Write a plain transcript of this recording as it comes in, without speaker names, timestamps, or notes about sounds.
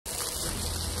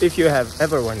If you have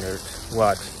ever wondered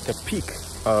what the peak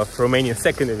of Romanian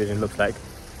second division looks like,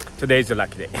 today is a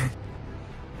lucky day.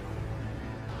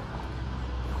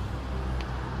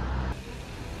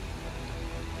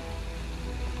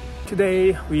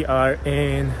 Today we are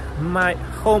in my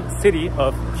home city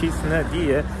of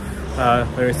Chisinau, a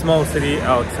very small city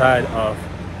outside of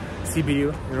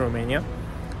Sibiu in Romania,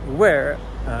 where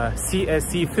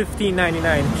CSC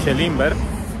 1599 Selimbar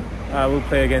will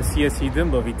play against CSC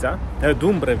Dumbravita,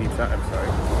 I'm sorry,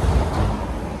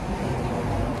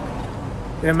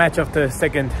 in a match of the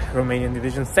second Romanian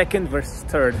division, second versus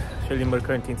third. Selimbar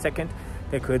currently in second.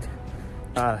 They could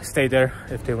stay there.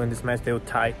 If they win this match, they would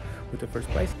tie with the first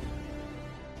place.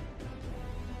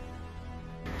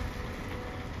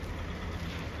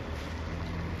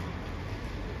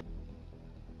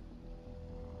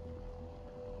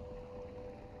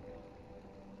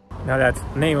 Now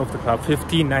that name of the club,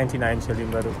 1599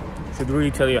 Selimbar, should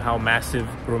really tell you how massive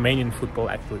Romanian football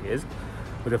actually is,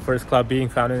 with the first club being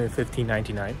founded in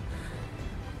 1599.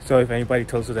 So if anybody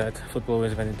tells you that football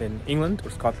was invented in England or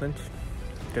Scotland,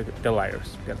 they're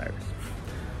liars. They're liars.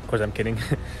 Of course, I'm kidding.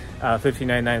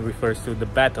 1599 refers to the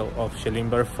Battle of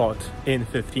Selimbar, fought in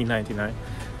 1599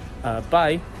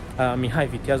 by Mihai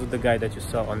Viteazu, the guy that you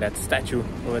saw on that statue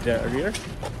over there earlier.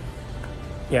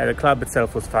 Yeah, the club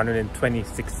itself was founded in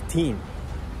 2016.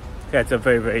 Yeah, it's a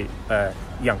very, very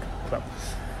young club.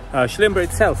 Selimbar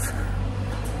itself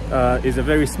is a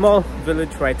very small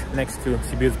village right next to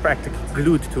Sibiu. It's practically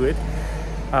glued to it.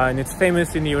 And it's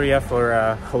famous in the area for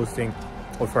hosting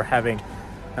or for having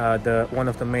one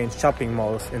of the main shopping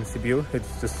malls in Sibiu.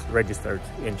 It's just registered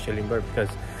in Selimbar because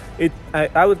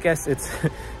I would guess it's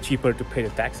cheaper to pay the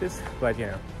taxes, but you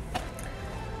know,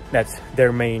 that's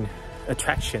their main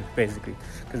attraction basically,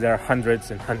 because there are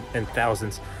hundreds and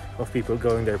thousands of people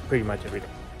going there pretty much every day.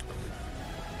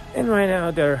 And right now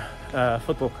their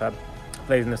football club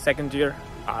plays in the second year,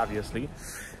 obviously,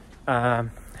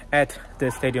 at the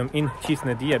stadium in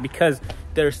Chisinau, because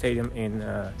their stadium in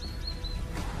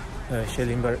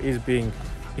Selimbar is being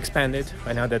expanded.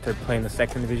 Right now that they're playing the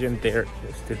second division, they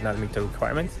did not meet the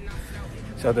requirements,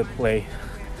 so they play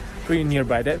pretty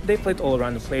nearby. They played all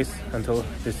around the place until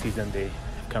this season they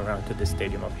come around to this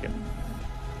stadium up here.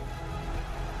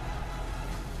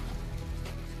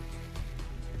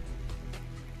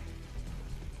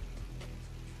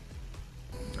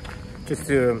 Just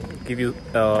to give you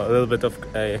a little bit of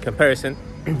a comparison,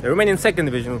 the Romanian second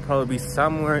division will probably be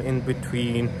somewhere in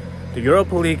between the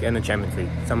Europa League and the Champions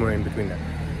League, somewhere in between them.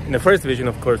 And the first division,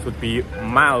 of course, would be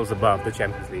miles above the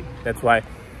Champions League. That's why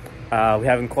we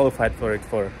haven't qualified for it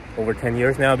for over 10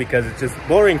 years now, because it's just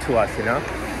boring to us, you know?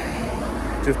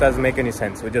 It just doesn't make any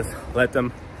sense. We just let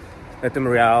them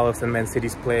Reals and Man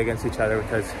Cities play against each other,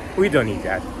 because we don't need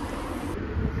that.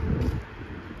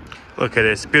 Look at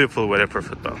this beautiful weather for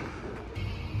football.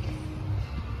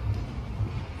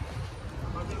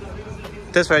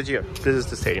 This right here, this is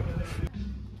the stadium.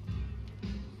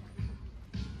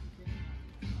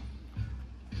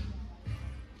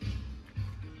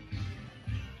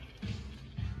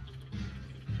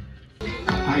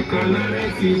 Hai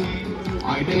călăreții,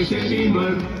 hai de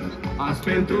Selimbar, azi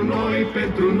pentru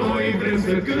noi vrem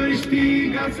să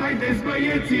câștigați, haideți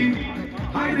băieții,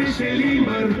 hai de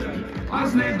Selimbar,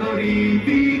 azi ne dorim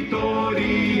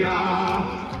victoria.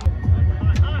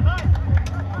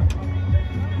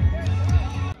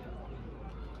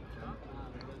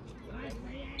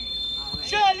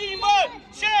 Selimbar!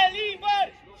 Selimbar!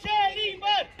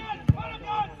 Selimbar!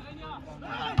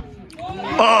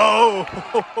 Oh!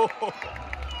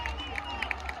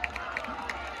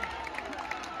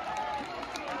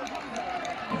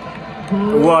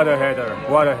 What a header,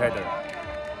 what a header.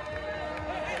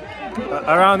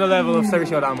 Around the level of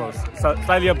Sergio Ramos,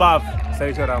 slightly above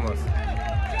Sergio Ramos.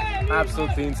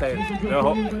 Absolutely insane. The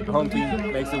home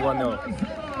team makes it 1-0.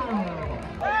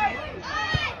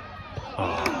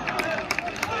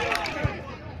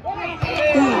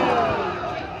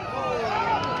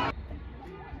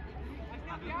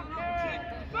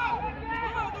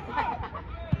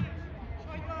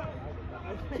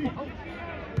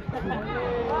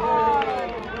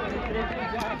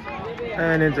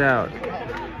 And it's out.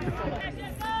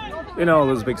 You know, all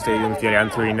those big stadiums, the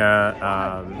Allianz Arena,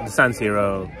 the San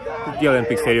Siro, the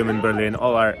Olympic Stadium in Berlin,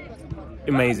 all are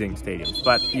amazing stadiums,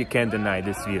 but you can't deny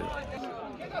this view.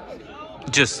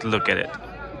 Just look at it.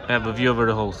 I have a view over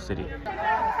the whole city.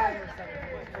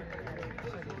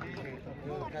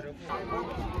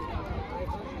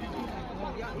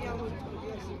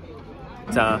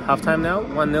 It's halftime now,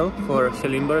 1-0 for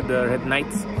Selimbar, the Red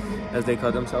Knights, as they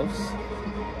call themselves.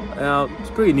 It's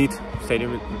a pretty neat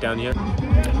stadium down here.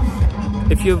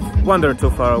 if you've wondered so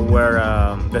far where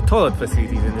the toilet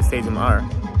facilities in the stadium are,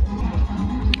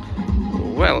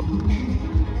 well,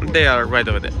 they are right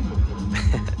over there.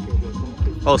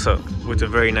 Also with a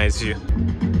very nice view.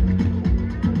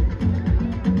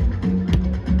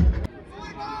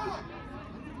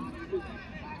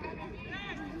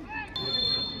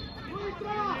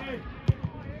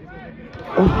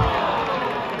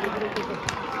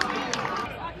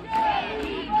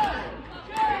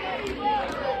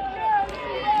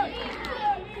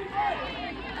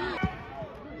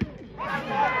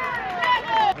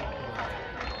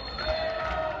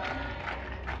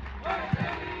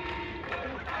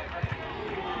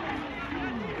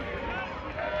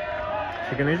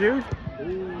 Chicken issues?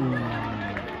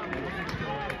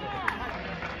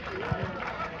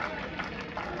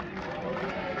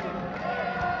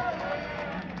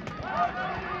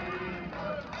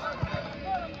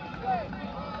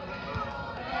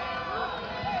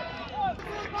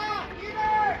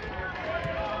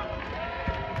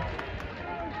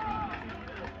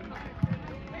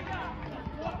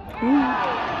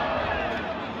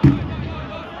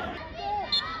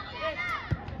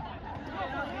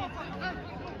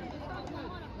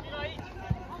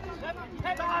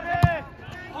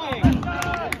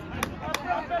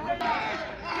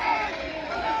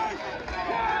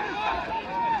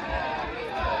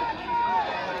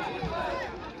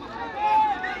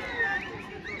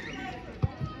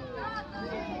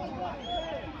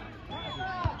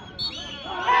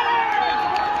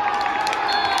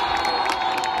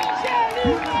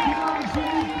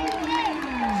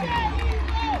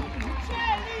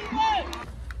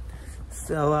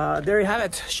 So there you have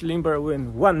it. Selimbar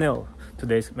win 1-0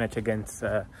 today's match against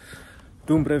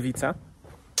Dumbravita.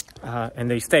 And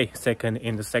they stay second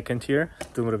in the second tier.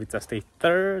 Dumbravita stay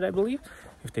third, I believe,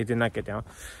 if they did not get down.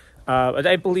 But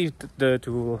I believe the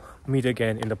two will meet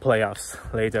again in the playoffs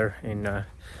later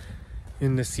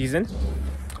in the season.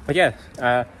 But yeah,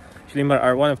 Selimbar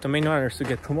are one of the main runners to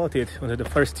get promoted into the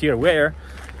first tier, where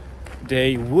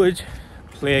they would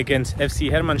play against FC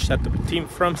Hermannstadt, the team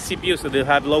from CBU, so they'll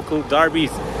have local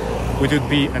derbies, which would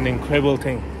be an incredible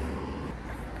thing.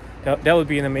 That would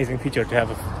be an amazing feature, to have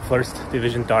a first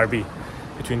division derby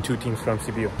between two teams from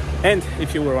CBU. And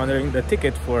if you were wondering, the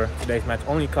ticket for today's match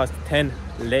only cost 10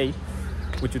 lei,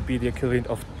 which would be the equivalent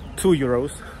of 2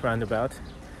 euros roundabout.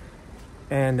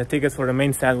 And the tickets for the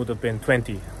main stand would have been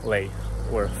 20 lei,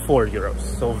 or 4 euros.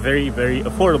 So very, very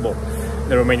affordable.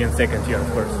 The Romanian second tier,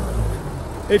 of course.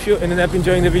 If you ended up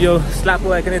enjoying the video, slap a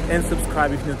like on it and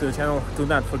subscribe if you're new to the channel. Do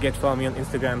not forget to follow me on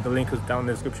Instagram. The link is down in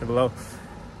the description below.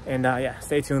 And yeah,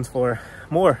 stay tuned for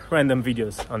more random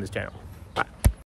videos on this channel.